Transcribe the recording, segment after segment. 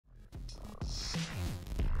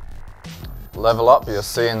Level up your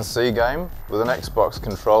CNC game with an Xbox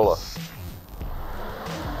controller.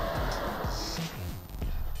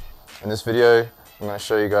 In this video, I'm going to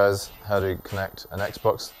show you guys how to connect an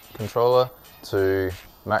Xbox controller to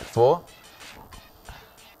Mac 4.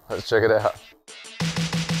 Let's check it out.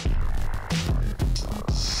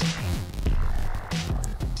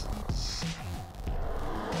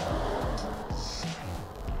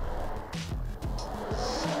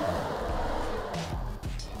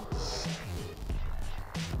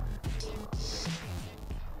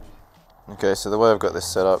 Okay, so the way I've got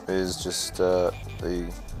this set up is just what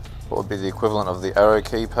would be the equivalent of the arrow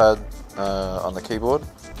keypad on the keyboard.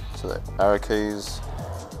 So the arrow keys,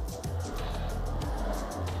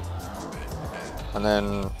 and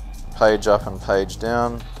then page up and page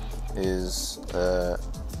down is A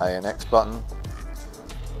and X button.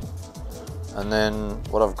 And then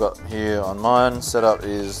what I've got here on mine set up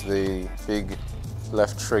is the big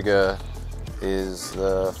left trigger is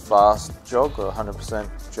the fast jog or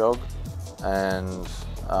 100% jog, and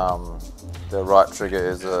the right trigger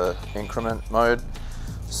is a increment mode.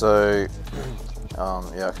 So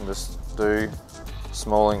yeah, I can just do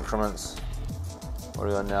small increments. What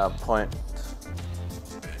are they now?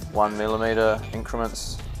 0.1 millimeter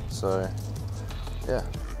increments. So yeah,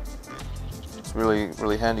 it's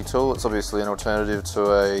really handy tool. It's obviously an alternative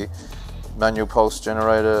to a manual pulse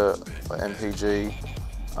generator, MPG,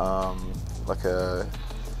 like a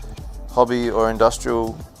hobby or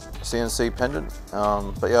industrial CNC pendant,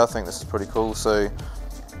 but yeah, I think this is pretty cool. So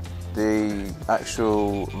the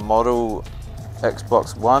actual model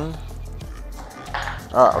Xbox One.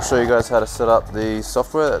 Alright, I'll show you guys how to set up the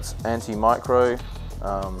software. That's anti-micro.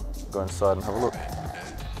 Go inside and have a look.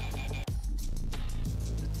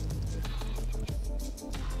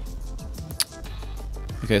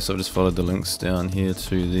 Okay, so I've just followed the links down here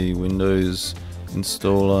to the Windows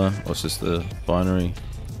installer, or it's just the binary.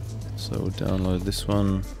 So we'll download this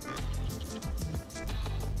one.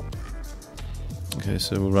 Okay,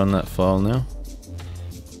 so we'll run that file now.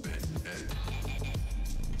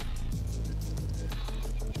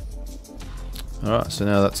 Alright, so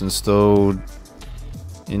now that's installed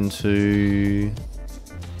into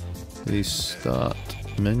the start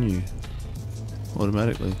menu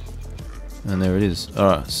automatically. And there it is.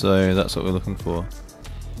 Alright, so that's what we're looking for.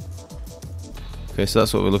 Okay, so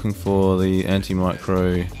that's what we're looking for, the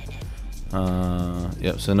anti-micro.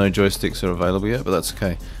 Yep, so no joysticks are available yet, but that's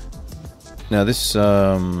okay. Now this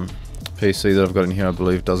PC that I've got in here, I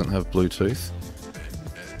believe, doesn't have Bluetooth.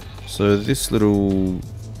 So this little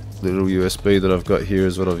USB that I've got here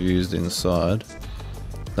is what I've used inside.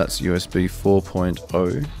 That's USB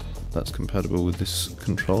 4.0. That's compatible with this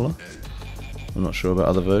controller. I'm not sure about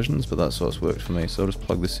other versions, but that's what's worked for me. So I'll just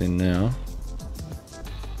plug this in now.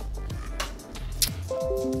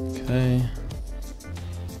 Okay.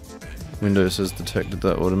 Windows has detected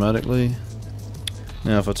that automatically.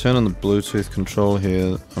 Now if I turn on the Bluetooth control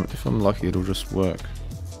here, if I'm lucky it'll just work.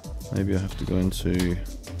 Maybe I have to go into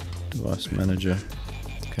Device Manager.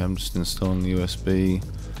 Okay, I'm just installing the USB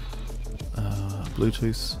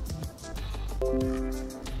Bluetooth.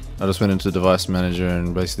 I just went into Device Manager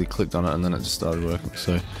and basically clicked on it, and then it just started working.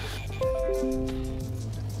 So,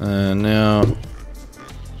 and now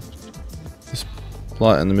this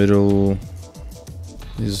light in the middle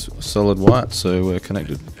is solid white, so we're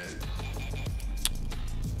connected.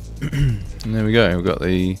 And there we go, we've got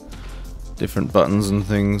the different buttons and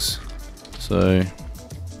things. So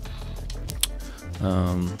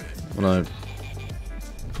when I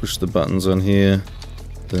push the buttons on here,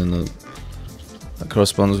 then that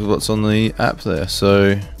corresponds with what's on the app there.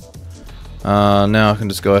 So now I can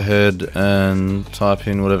just go ahead and type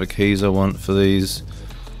in whatever keys I want for these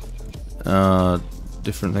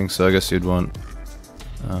different things. So I guess you'd want,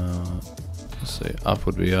 let's see, up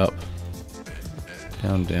would be up,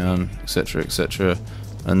 down, down, etc, etc.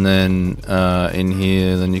 And then in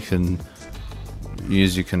here, then you can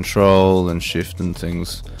use your control and shift and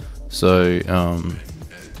things. So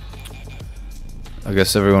I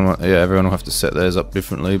guess everyone will have to set theirs up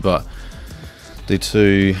differently, but the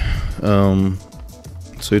two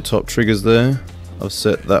top triggers there, I've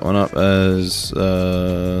set that one up as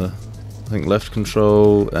I think left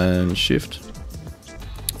control and shift.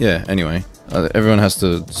 Yeah, anyway, everyone has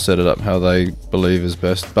to set it up how they believe is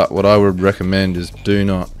best, but what I would recommend is do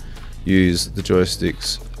not use the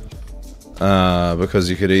joysticks because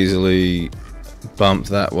you could easily bump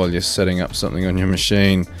that while you're setting up something on your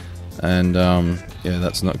machine, and yeah,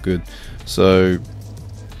 that's not good. So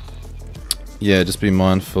yeah, just be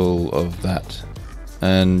mindful of that.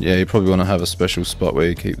 And yeah, you probably want to have a special spot where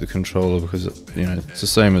you keep the controller, because you know, it's the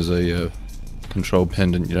same as a control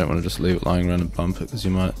pendant. You don't want to just leave it lying around and bump it, because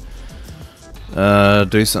you might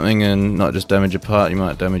do something and not just damage a part, you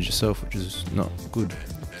might damage yourself, which is not good.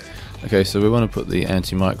 Okay, so we want to put the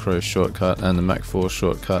anti-micro shortcut and the Mac 4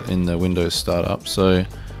 shortcut in the Windows startup. So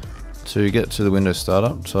to get to the Windows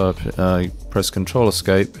startup, press Control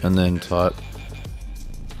Escape and then type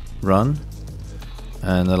Run,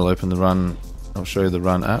 and that'll open the Run. I'll show you the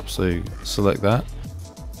Run app, so you select that,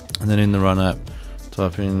 and then in the Run app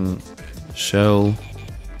type in shell :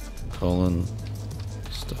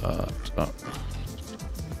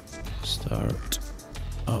 start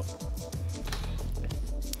up.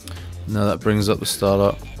 Now that brings up the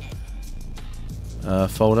startup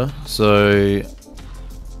folder. So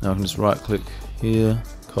now I can just right click here,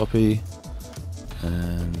 copy,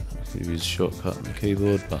 and I could use shortcut on the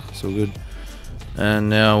keyboard, but it's all good. And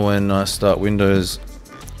now when I start Windows,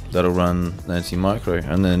 that'll run the anti-micro,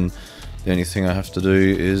 and then the only thing I have to do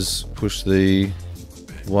is push the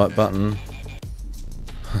white button,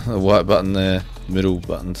 the white button there, middle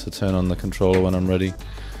button, to turn on the controller when I'm ready.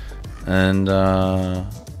 And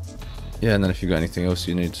yeah, and then if you've got anything else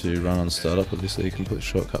you need to run on startup, obviously you can put a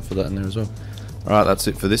shortcut for that in there as well. Alright, that's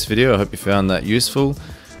it for this video. I hope you found that useful.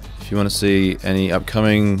 If you want to see any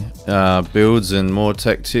upcoming builds and more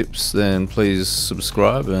tech tips, then please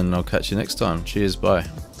subscribe, and I'll catch you next time. Cheers, bye.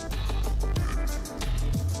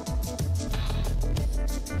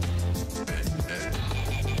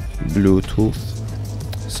 Bluetooth.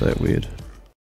 Say it weird.